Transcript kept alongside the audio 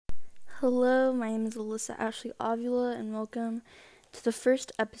Hello, my name is Alyssa Ashley Avila, and welcome to the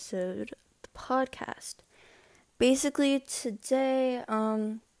first episode of the podcast. Basically, today,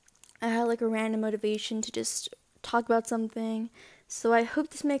 I had like a random motivation to just talk about something, so I hope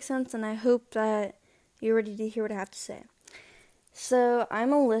this makes sense, and I hope that you're ready to hear what I have to say. So,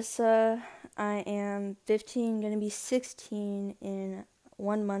 I'm Alyssa. I am 15, gonna be 16 in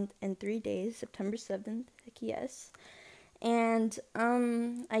 1 month and 3 days, September 7th, heck yes. And,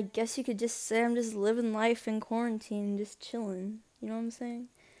 I guess you could just say I'm just living life in quarantine, just chilling, you know what I'm saying?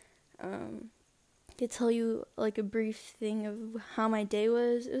 I could tell you, like, a brief thing of how my day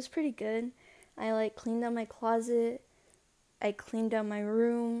was. It was pretty good. I, cleaned out my closet, I cleaned out my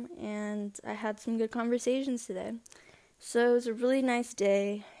room, and I had some good conversations today. So, it was a really nice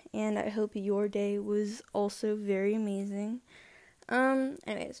day, and I hope your day was also very amazing.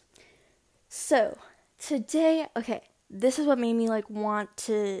 Anyways. So, today, okay. This is what made me, want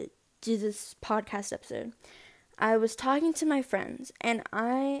to do this podcast episode. I was talking to my friends, and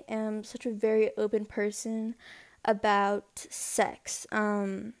I am such a very open person about sex.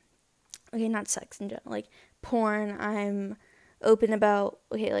 Okay, not sex in general, porn. I'm open about,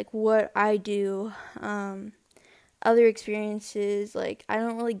 what I do, other experiences. I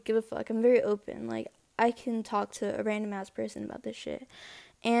don't really give a fuck. I'm very open. I can talk to a random ass person about this shit.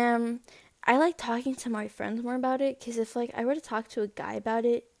 And I like talking to my friends more about it, because if, I were to talk to a guy about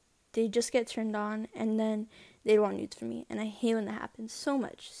it, they just get turned on, and then they'd want nudes from me, and I hate when that happens so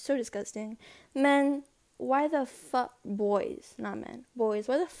much. So disgusting. Men, why the fuck, boys, not men, boys,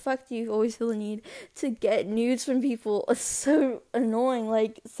 why the fuck do you always feel the need to get nudes from people? It's so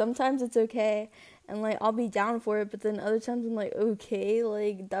annoying. Sometimes it's okay, and, I'll be down for it, but then other times I'm okay,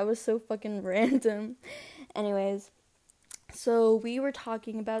 that was so fucking random. Anyways. So we were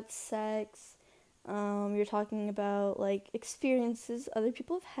talking about sex, we were talking about, experiences other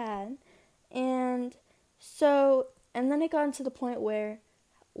people have had, and then it got to the point where,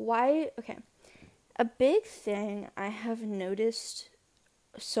 a big thing I have noticed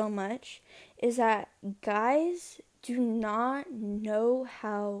so much is that guys do not know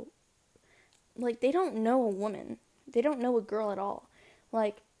how, they don't know a woman, they don't know a girl at all,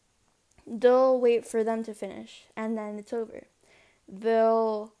 they'll wait for them to finish, and then it's over.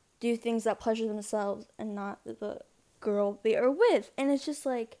 They'll do things that pleasure themselves and not the girl they are with. And it's just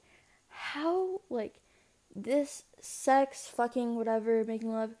how, this sex, fucking, whatever,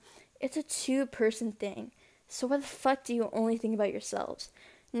 making love, it's a two-person thing. So why the fuck do you only think about yourselves?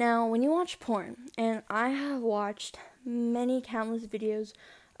 Now, when you watch porn, and I have watched many countless videos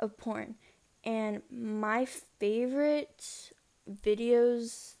of porn, and my favorite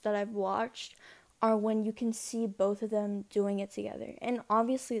videos that I've watched are when you can see both of them doing it together. And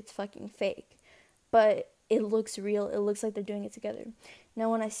obviously it's fucking fake, but it looks real. It looks like they're doing it together.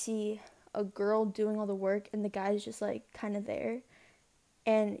 Now when I see a girl doing all the work and the guy's just kind of there,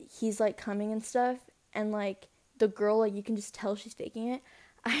 and he's coming and stuff, and the girl, you can just tell she's faking it,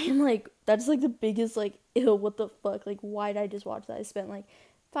 I am that's the biggest ew, what the fuck, why did I just watch that? I spent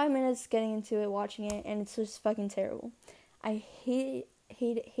 5 minutes getting into it, watching it, and it's just fucking terrible. I hate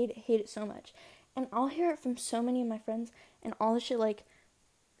it so much. And I'll hear it from so many of my friends, and all this shit,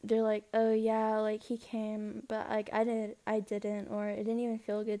 they're oh yeah, he came, but I didn't, or it didn't even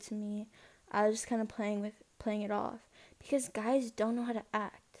feel good to me. I was just kind of playing it off, because guys don't know how to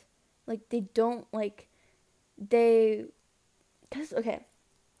act. They don't, because, okay,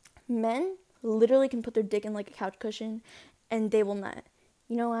 men literally can put their dick in a couch cushion, and they will not.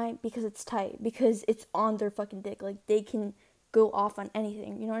 You know why? Because it's tight. Because it's on their fucking dick. They can go off on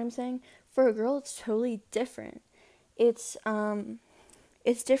anything. You know what I'm saying? For a girl, it's totally different. It's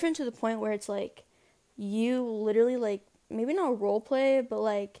different to the point where it's you literally maybe not role play,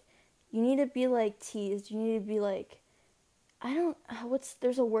 but you need to be teased. You need to be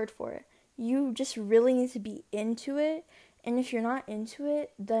there's a word for it. You just really need to be into it. And if you're not into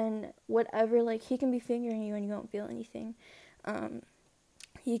it, then whatever, he can be fingering you and you won't feel anything.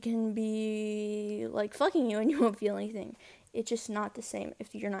 He can be, fucking you and you won't feel anything. It's just not the same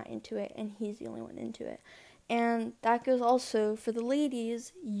if you're not into it and he's the only one into it. And that goes also for the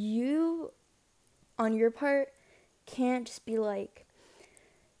ladies. You, on your part, can't just be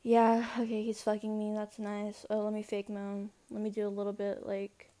yeah, okay, he's fucking me, that's nice. Oh, let me fake moan. Let me do a little bit,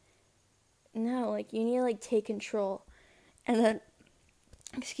 no, you need to, take control. And then,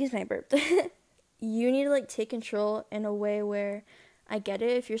 excuse my burp. You need to, take control in a way where, I get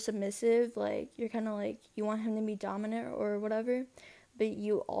it if you're submissive, you're kind of you want him to be dominant or whatever, but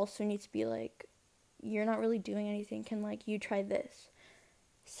you also need to be you're not really doing anything, can you try this?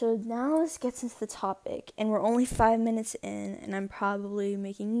 So now let's get into the topic, and we're only 5 minutes in, and I'm probably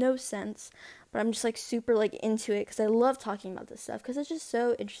making no sense, but I'm just like super like into it because I love talking about this stuff because it's just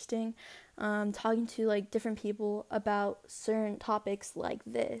so interesting. Talking to like different people about certain topics like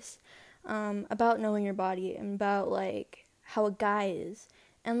this, about knowing your body and about like how a guy is,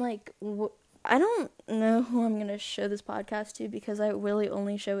 and like I don't know who I'm gonna show this podcast to because I really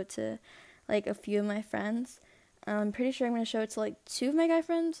only show it to like a few of my friends. I'm pretty sure I'm going to show it to, like, 2 of my guy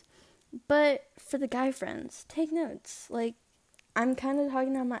friends. But for the guy friends, take notes. Like, I'm kind of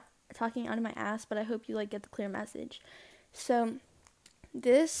talking out of my ass, but I hope you, like, get the clear message. So,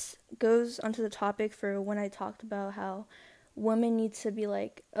 this goes onto the topic for when I talked about how women need to be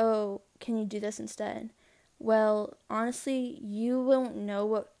like, oh, can you do this instead? Well, honestly, you won't know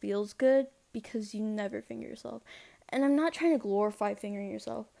what feels good because you never finger yourself. And I'm not trying to glorify fingering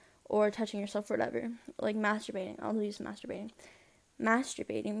yourself or touching yourself or whatever, like masturbating. I'll use masturbating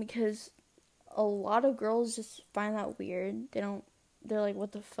because a lot of girls just find that weird. They're like,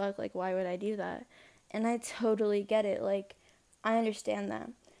 what the fuck, like, why would I do that? And I totally get it, like, I understand that,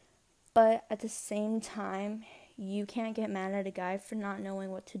 but at the same time, you can't get mad at a guy for not knowing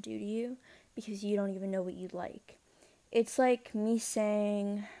what to do to you because you don't even know what you like. It's like me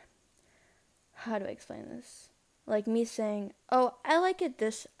saying, how do I explain this? Like me saying, oh, I like it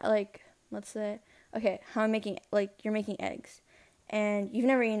this, like, let's say, okay, how I'm making, like, you're making eggs, and you've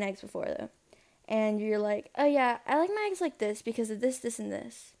never eaten eggs before, though, and you're like, oh, yeah, I like my eggs like this because of this, this, and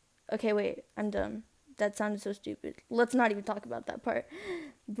this. Okay, wait, I'm dumb. That sounded so stupid. Let's not even talk about that part.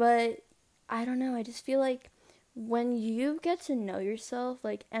 But, I don't know, I just feel like when you get to know yourself,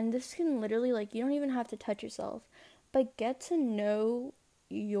 like, and this can literally, like, you don't even have to touch yourself, but get to know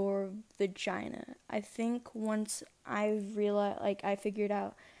your vagina. I think once I realized, like, I figured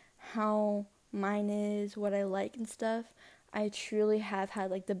out how mine is, what I like and stuff, I truly have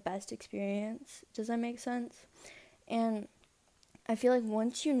had, like, the best experience. Does that make sense? And I feel like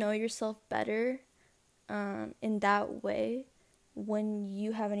once you know yourself better, in that way, when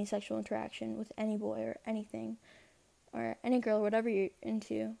you have any sexual interaction with any boy or anything, or any girl, whatever you're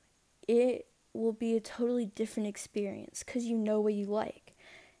into, it will be a totally different experience because you know what you like.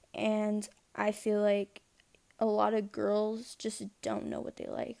 And I feel like a lot of girls just don't know what they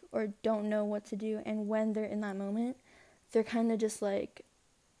like or don't know what to do. And when they're in that moment, they're kind of just like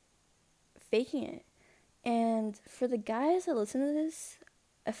faking it. And for the guys that listen to this,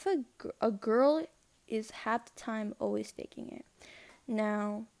 if a girl is half the time always faking it.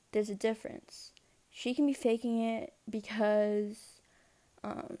 Now, there's a difference. She can be faking it because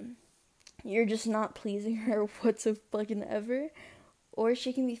you're just not pleasing her whatsoever. Or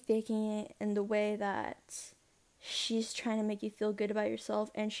she can be faking it in the way that she's trying to make you feel good about yourself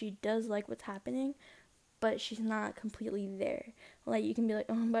and she does like what's happening, but she's not completely there. Like, you can be like,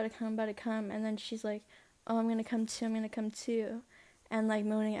 oh, I'm about to come, and then she's like, oh, I'm going to come too, and like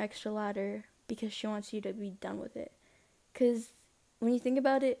moaning extra louder because she wants you to be done with it. Because when you think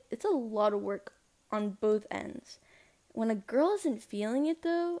about it, it's a lot of work on both ends. When a girl isn't feeling it,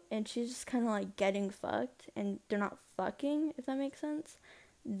 though, and she's just kind of, like, getting fucked, and they're not fucking, if that makes sense,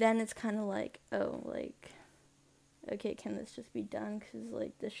 then it's kind of like, oh, like, okay, can this just be done? Because,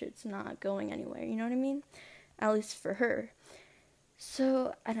 like, this shit's not going anywhere, you know what I mean? At least for her.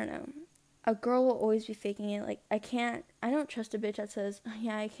 So, I don't know. A girl will always be faking it. Like, I don't trust a bitch that says, oh,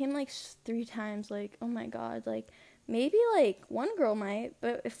 yeah, I came, like, 3 times, like, oh my god, like, maybe, like, 1 girl might,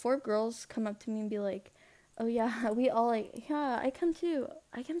 but if 4 girls come up to me and be like, oh yeah, we all like, yeah, I come too.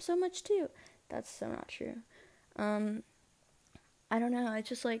 I come so much too. That's so not true. I don't know. I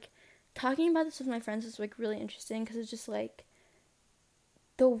just like talking about this with my friends is like really interesting because it's just like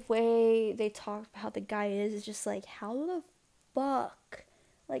the way they talk about how the guy is just like, how the fuck?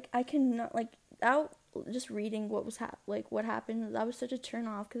 Like, I cannot, like, out just reading what was what happened, that was such a turn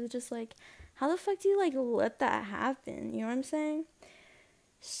off because it's just like, how the fuck do you like let that happen? You know what I'm saying?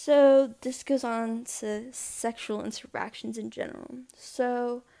 So, this goes on to sexual interactions in general.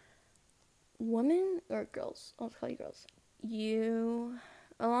 So, women, or girls, I'll call you girls, you,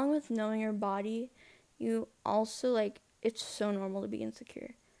 along with knowing your body, you also, like, it's so normal to be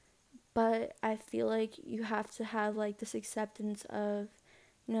insecure. But I feel like you have to have, like, this acceptance of,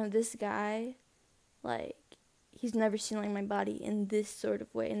 you know, this guy, like, he's never seen, like, my body in this sort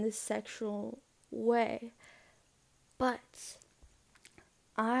of way, in this sexual way. But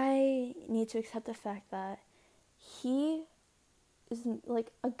I need to accept the fact that he is, like,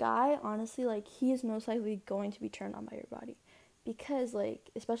 a guy, honestly, like, he is most likely going to be turned on by your body. Because, like,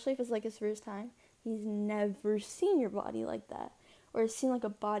 especially if it's, like, his first time, he's never seen your body like that. Or seen, like, a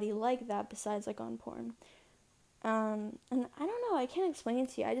body like that besides, like, on porn. And I don't know, I can't explain it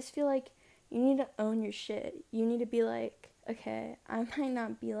to you. I just feel like you need to own your shit. You need to be like, okay, I might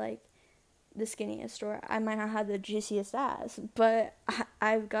not be like the skinniest, or I might not have the juiciest ass, but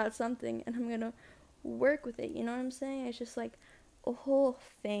I've got something and I'm gonna work with it. You know what I'm saying? It's just like a whole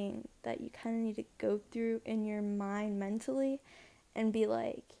thing that you kind of need to go through in your mind mentally and be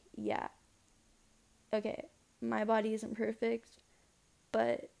like, yeah, okay, my body isn't perfect,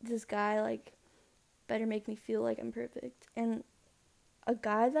 but this guy, like, better make me feel like I'm perfect. And a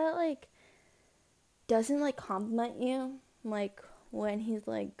guy that, like, doesn't, like, compliment you, like, when he's,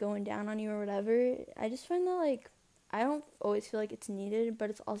 like, going down on you or whatever, I just find that, like, I don't always feel like it's needed, but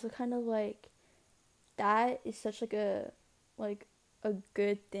it's also kind of, like, that is such, like, a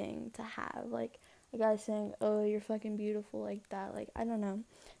good thing to have. Like, a guy saying, oh, you're fucking beautiful, like that. Like, I don't know.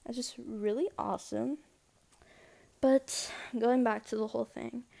 That's just really awesome. But going back to the whole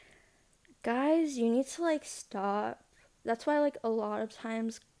thing, guys, you need to, like, stop. That's why, like, a lot of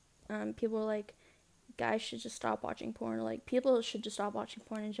times people are like, guys should just stop watching porn, or like people should just stop watching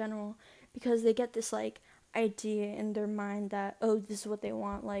porn in general, because they get this like idea in their mind that, oh, this is what they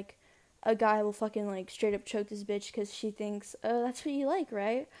want. Like, a guy will fucking like straight up choke this bitch because she thinks, oh, that's what you like,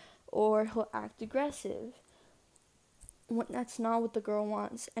 right? Or he'll act aggressive when that's not what the girl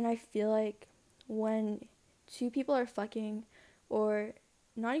wants. And I feel like when two people are fucking, or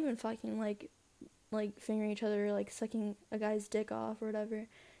not even fucking, like fingering each other, or like sucking a guy's dick off or whatever,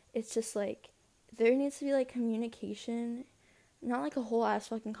 it's just like there needs to be like communication, not like a whole ass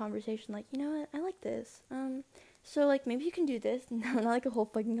fucking conversation, like, you know what, I like this, so like maybe you can do this. No, not like a whole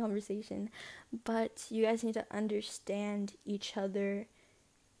fucking conversation, but you guys need to understand each other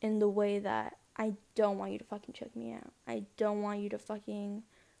in the way that, I don't want you to fucking choke me out, I don't want you to fucking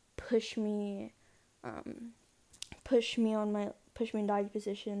push me um push me in doggy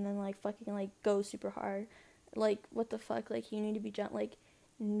position and then like fucking like go super hard. Like, what the fuck? Like, you need to be gentle. Like,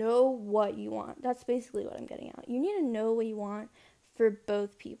 know what you want. That's basically what I'm getting at. You need to know what you want for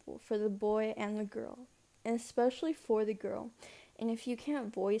both people, for the boy and the girl, and especially for the girl. And if you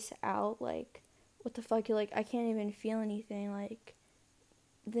can't voice out like, what the fuck, you're like, I can't even feel anything, like,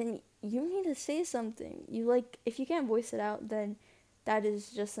 then you need to say something. You, like, if you can't voice it out, then that is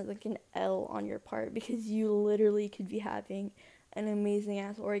just like an L on your part, because you literally could be having an amazing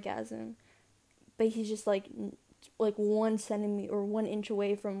ass orgasm, but he's just like 1 centimeter or 1 inch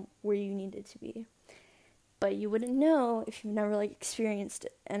away from where you need it to be. But you wouldn't know if you've never like experienced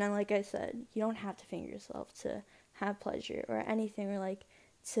it. And then, like I said, you don't have to finger yourself to have pleasure or anything, or like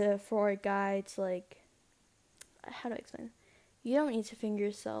for a guy to, like, how do I explain? You don't need to finger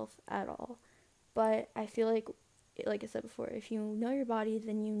yourself at all. But I feel like I said before, if you know your body,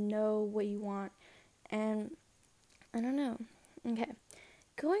 then you know what you want. And I don't know. Okay,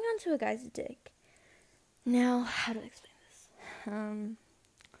 going on to a guy's dick. Now, how do I explain this?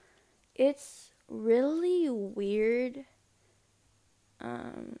 It's really weird.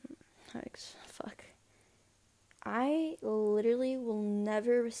 Fuck. I literally will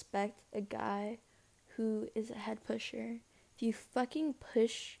never respect a guy who is a head pusher. If you fucking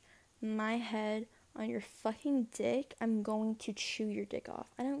push my head on your fucking dick, I'm going to chew your dick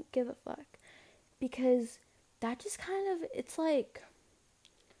off. I don't give a fuck. Because that just kind of, it's like,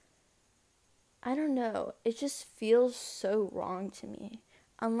 I don't know, it just feels so wrong to me.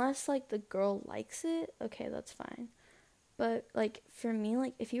 Unless, like, the girl likes it, okay, that's fine. But, like, for me,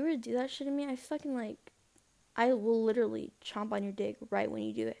 like, if you were to do that shit to me, I will literally chomp on your dick right when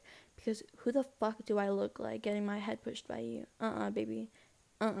you do it. Because who the fuck do I look like getting my head pushed by you? Baby.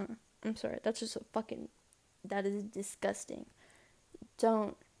 I'm sorry, that's just that is disgusting.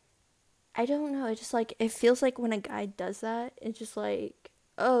 I don't know, it just, like, it feels like when a guy does that, it's just like,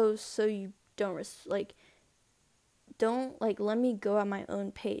 oh, so you don't, don't, like, let me go at my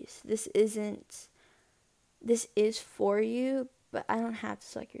own pace. This is for you, but I don't have to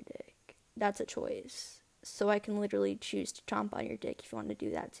suck your dick. That's a choice. So I can literally choose to chomp on your dick if you want to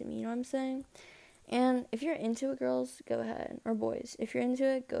do that to me, you know what I'm saying? And if you're into it, girls, go ahead. Or boys, if you're into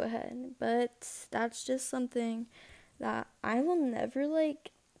it, go ahead. But that's just something that I will never,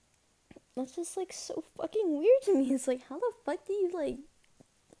 like, that's just, like, so fucking weird to me. It's like, how the fuck do you, like,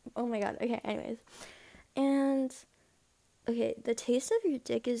 oh my god. Okay, anyways. And, okay, the taste of your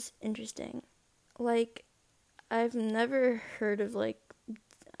dick is interesting. Like, I've never heard of, like,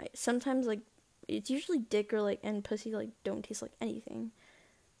 sometimes, like, it's usually dick or, like, and pussy, like, don't taste like anything.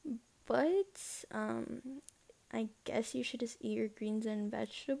 But, I guess you should just eat your greens and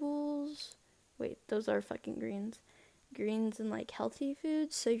vegetables. Wait, those are fucking greens. Greens and, like, healthy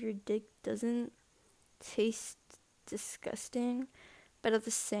foods, so your dick doesn't taste disgusting. But at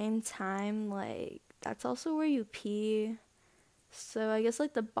the same time, like, that's also where you pee. So I guess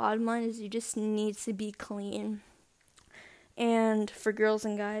like the bottom line is you just need to be clean. And for girls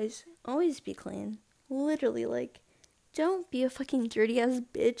and guys, always be clean. Literally, like, don't be a fucking dirty ass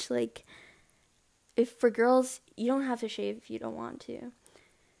bitch. Like, if for girls, you don't have to shave if you don't want to.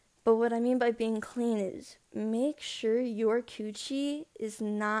 But what I mean by being clean is make sure your coochie is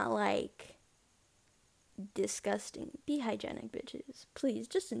not like disgusting. Be hygienic, bitches. Please,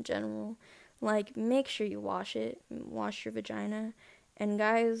 just in general. Like, make sure you wash it. Wash your vagina. And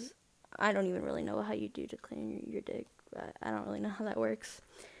guys, I don't even really know how you do to clean your dick. I don't really know how that works.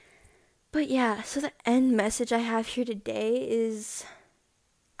 But yeah, so the end message I have here today is,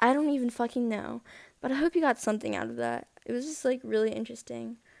 I don't even fucking know. But I hope you got something out of that. It was just like really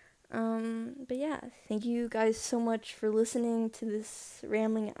interesting. But yeah, thank you guys so much for listening to this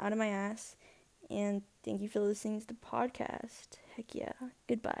rambling out of my ass. And thank you for listening to the podcast. Heck yeah.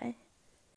 Goodbye.